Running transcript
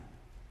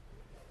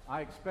I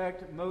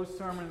expect most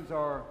sermons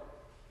are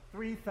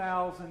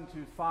 3,000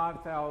 to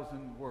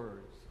 5,000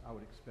 words, I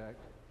would expect.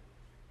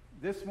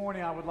 This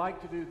morning I would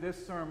like to do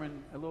this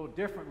sermon a little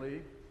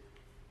differently.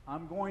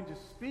 I'm going to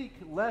speak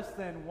less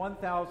than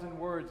 1,000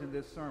 words in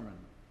this sermon.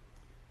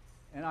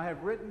 And I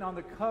have written on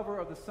the cover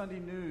of the Sunday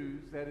News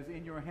that is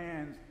in your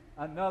hands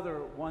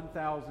another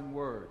 1,000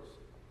 words.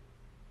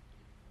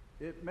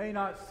 It may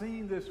not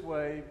seem this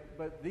way,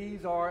 but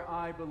these are,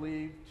 I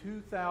believe,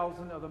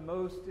 2,000 of the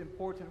most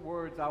important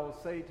words I will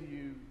say to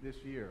you this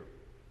year.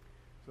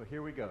 So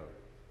here we go.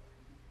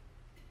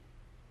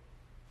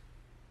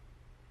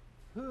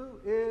 Who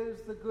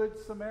is the Good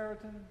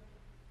Samaritan?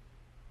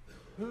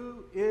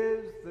 Who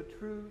is the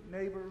true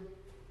neighbor?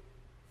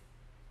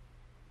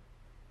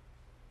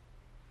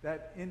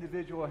 That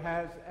individual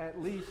has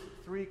at least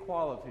three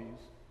qualities.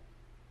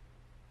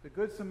 The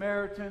Good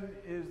Samaritan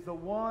is the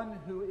one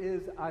who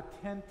is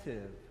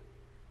attentive.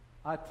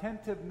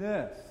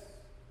 Attentiveness.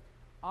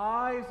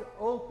 Eyes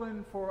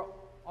open for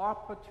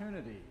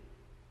opportunity.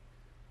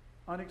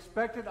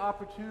 Unexpected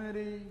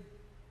opportunity.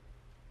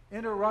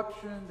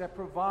 Interruption that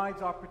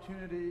provides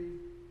opportunity.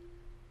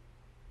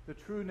 The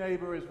true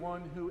neighbor is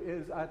one who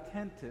is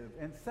attentive.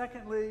 And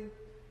secondly,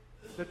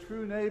 the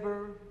true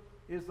neighbor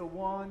is the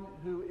one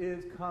who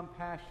is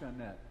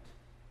compassionate.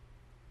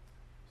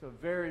 It's a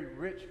very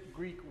rich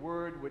Greek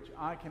word which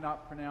I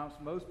cannot pronounce.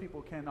 Most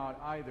people cannot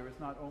either.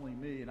 It's not only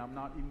me, and I'm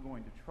not even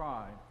going to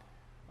try.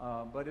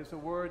 But it's a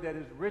word that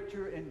is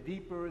richer and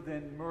deeper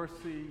than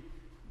mercy,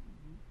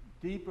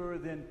 deeper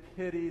than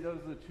pity. Those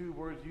are the two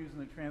words used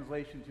in the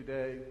translation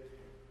today.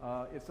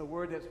 It's a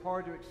word that's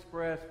hard to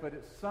express, but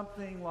it's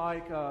something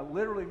like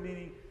literally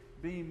meaning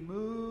being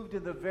moved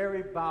in the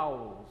very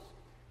bowels.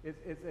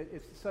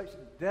 It's such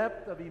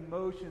depth of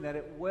emotion that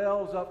it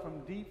wells up from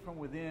deep from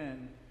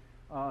within.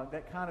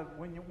 That kind of,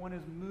 when one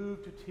is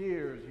moved to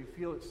tears, you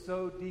feel it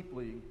so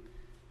deeply.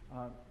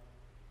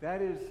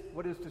 That is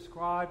what is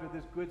described of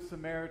this Good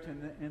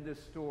Samaritan in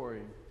this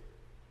story.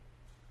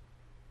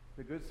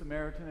 The Good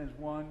Samaritan is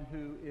one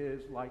who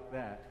is like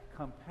that,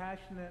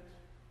 compassionate,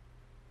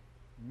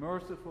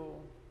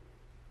 merciful,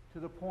 to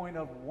the point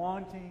of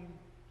wanting,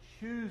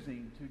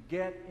 choosing to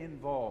get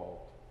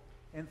involved.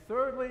 And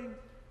thirdly,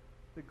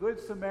 the Good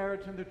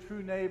Samaritan, the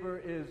true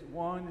neighbor, is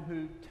one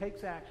who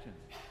takes action,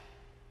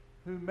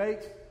 who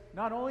makes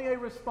not only a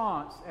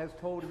response, as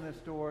told in this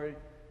story,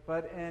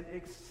 but an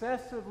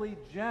excessively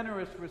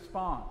generous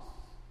response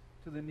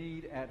to the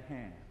need at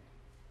hand.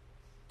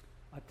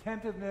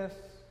 Attentiveness,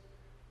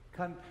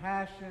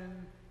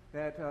 compassion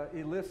that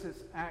elicits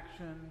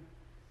action,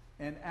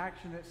 and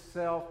action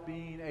itself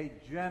being a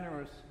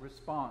generous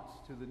response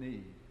to the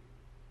need.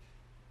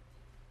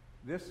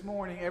 This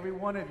morning, every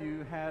one of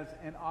you has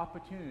an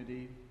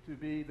opportunity to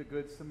be the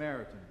Good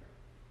Samaritan,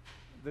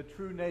 the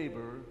true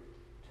neighbor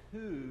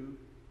to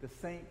the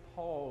St.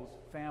 Paul's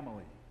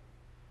family.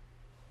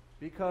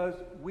 Because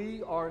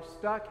we are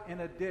stuck in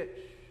a ditch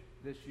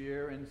this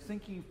year and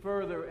sinking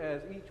further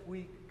as each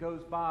week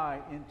goes by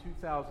in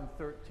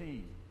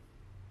 2013.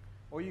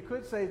 Or you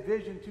could say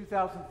Vision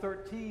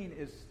 2013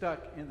 is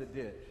stuck in the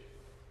ditch.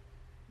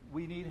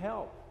 We need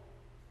help.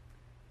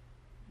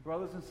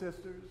 Brothers and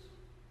sisters,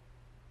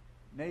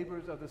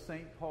 neighbors of the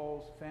St.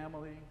 Paul's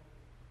family,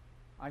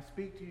 I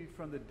speak to you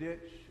from the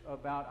ditch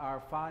about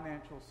our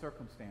financial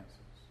circumstances.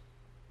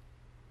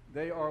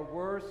 They are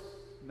worse,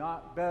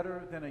 not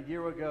better, than a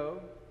year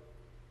ago.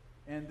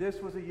 And this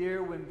was a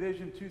year when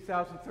Vision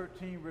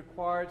 2013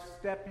 required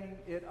stepping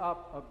it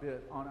up a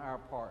bit on our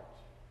part.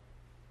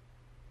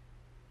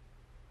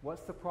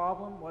 What's the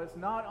problem? Well, it's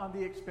not on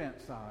the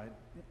expense side.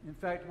 In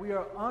fact, we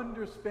are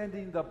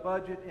underspending the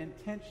budget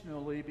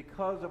intentionally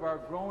because of our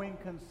growing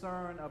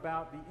concern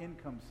about the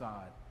income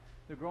side,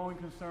 the growing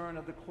concern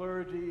of the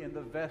clergy and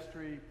the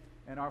vestry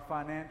and our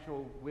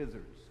financial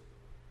wizards.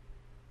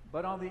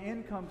 But on the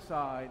income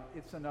side,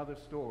 it's another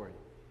story.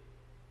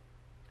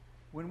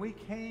 When we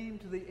came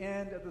to the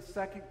end of the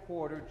second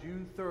quarter,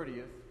 June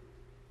 30th,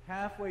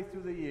 halfway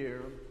through the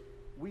year,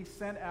 we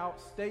sent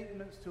out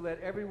statements to let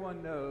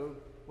everyone know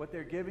what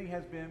their giving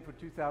has been for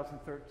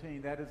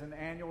 2013. That is an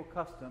annual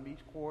custom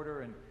each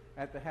quarter and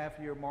at the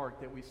half-year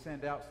mark that we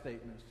send out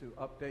statements to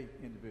update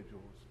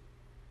individuals.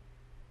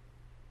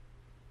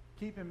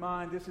 Keep in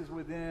mind, this is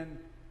within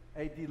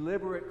a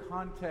deliberate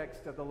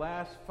context of the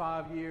last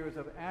 5 years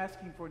of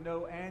asking for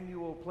no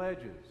annual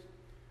pledges,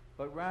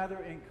 but rather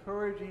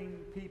encouraging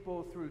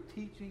people through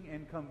teaching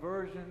and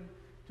conversion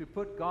to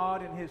put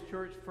God and His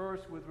church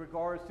first with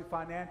regards to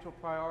financial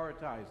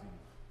prioritizing.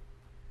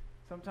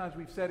 Sometimes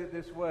we've said it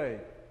this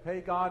way: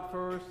 pay God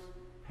first,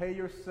 pay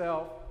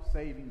yourself,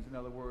 savings in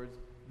other words,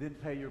 then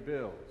pay your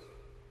bills.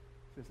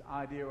 This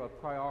idea of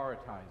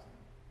prioritizing.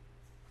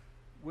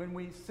 When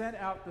we sent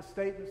out the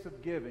statements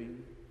of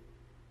giving,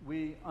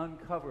 we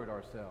uncovered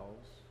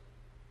ourselves,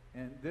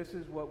 and this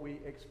is what we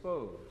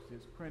exposed.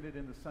 It's printed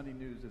in the Sunday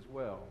News as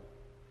well.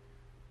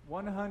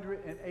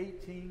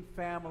 118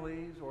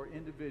 families or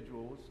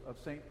individuals of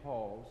St.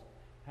 Paul's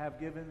have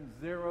given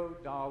 $0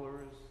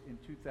 in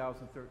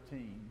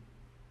 2013,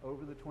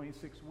 over the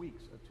 26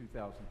 weeks of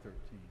 2013.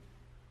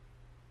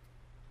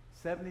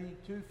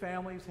 72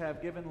 families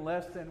have given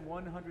less than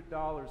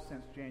 $100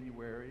 since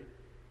January,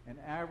 an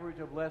average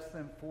of less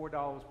than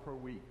 $4 per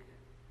week.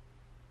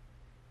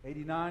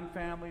 89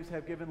 families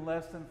have given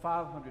less than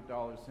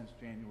 $500 since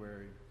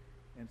January,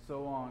 and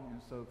so on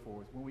and so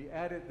forth. When we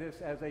added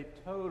this as a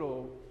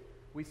total,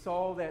 we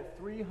saw that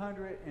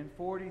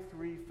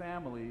 343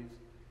 families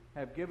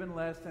have given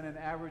less than an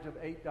average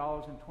of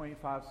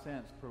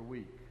 $8.25 per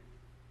week.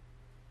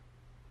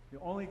 The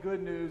only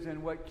good news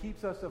and what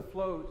keeps us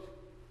afloat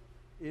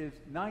is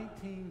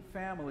 19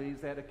 families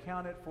that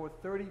accounted for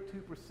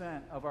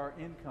 32% of our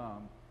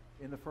income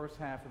in the first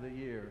half of the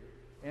year.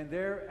 And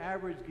their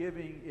average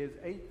giving is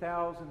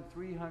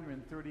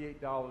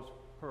 $8,338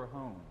 per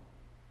home.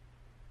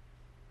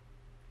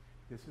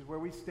 This is where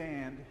we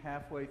stand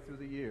halfway through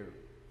the year.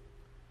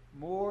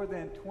 More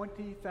than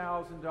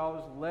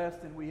 $20,000 less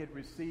than we had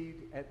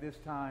received at this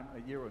time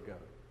a year ago.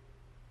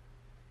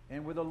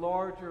 And with a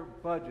larger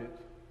budget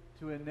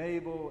to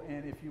enable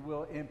and, if you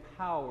will,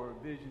 empower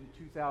Vision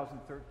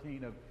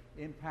 2013 of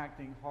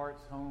impacting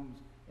hearts, homes,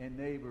 and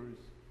neighbors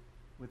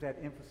with that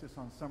emphasis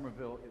on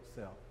Somerville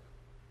itself.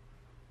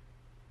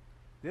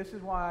 This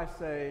is why I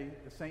say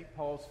the St.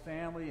 Paul's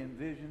family and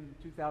Vision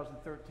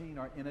 2013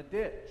 are in a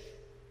ditch.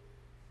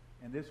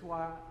 And this is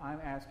why I'm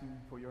asking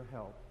for your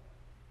help.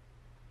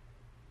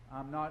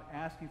 I'm not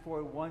asking for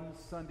a one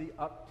Sunday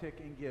uptick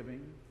in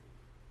giving.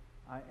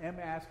 I am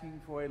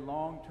asking for a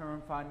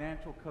long-term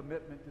financial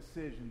commitment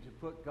decision to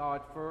put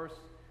God first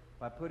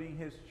by putting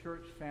his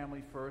church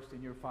family first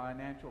in your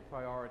financial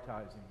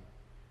prioritizing.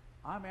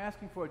 I'm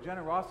asking for a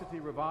generosity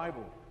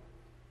revival.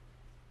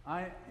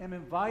 I am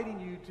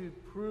inviting you to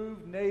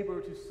prove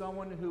neighbor to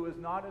someone who is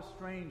not a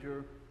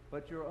stranger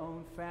but your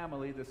own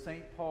family, the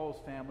St. Paul's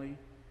family,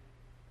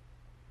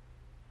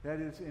 that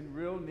is in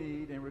real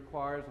need and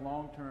requires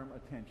long-term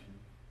attention.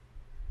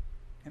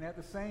 And at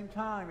the same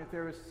time, if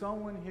there is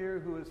someone here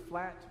who is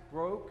flat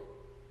broke,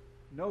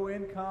 no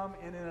income,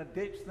 and in a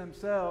ditch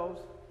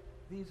themselves,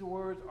 these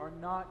words are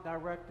not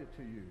directed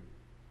to you.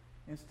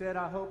 Instead,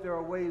 I hope there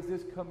are ways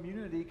this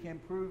community can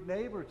prove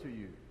neighbor to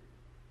you.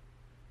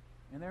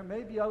 And there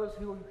may be others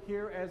who are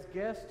here as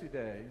guests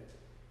today.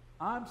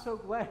 I'm so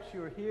glad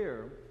you're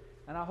here,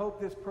 and I hope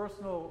this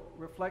personal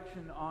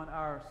reflection on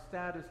our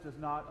status does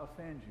not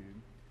offend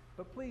you.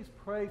 But please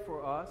pray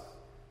for us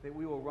that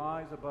we will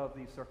rise above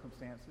these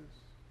circumstances.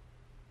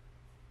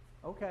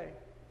 Okay.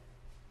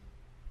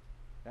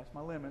 That's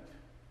my limit.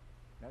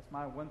 That's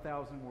my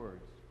 1,000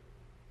 words.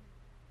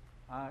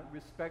 I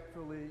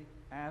respectfully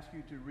ask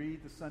you to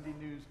read the Sunday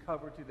News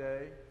cover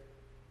today,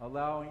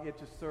 allowing it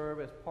to serve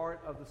as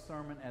part of the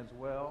sermon as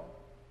well,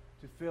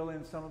 to fill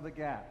in some of the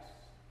gaps.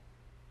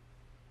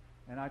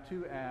 And I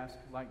too ask,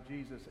 like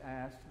Jesus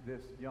asked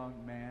this young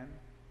man,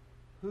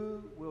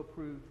 who will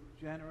prove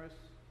generous?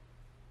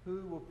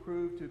 Who will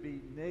prove to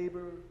be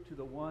neighbor to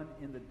the one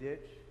in the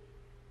ditch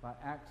by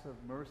acts of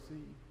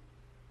mercy,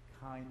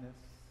 kindness,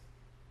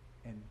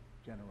 and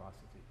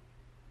generosity?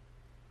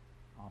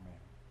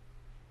 Amen.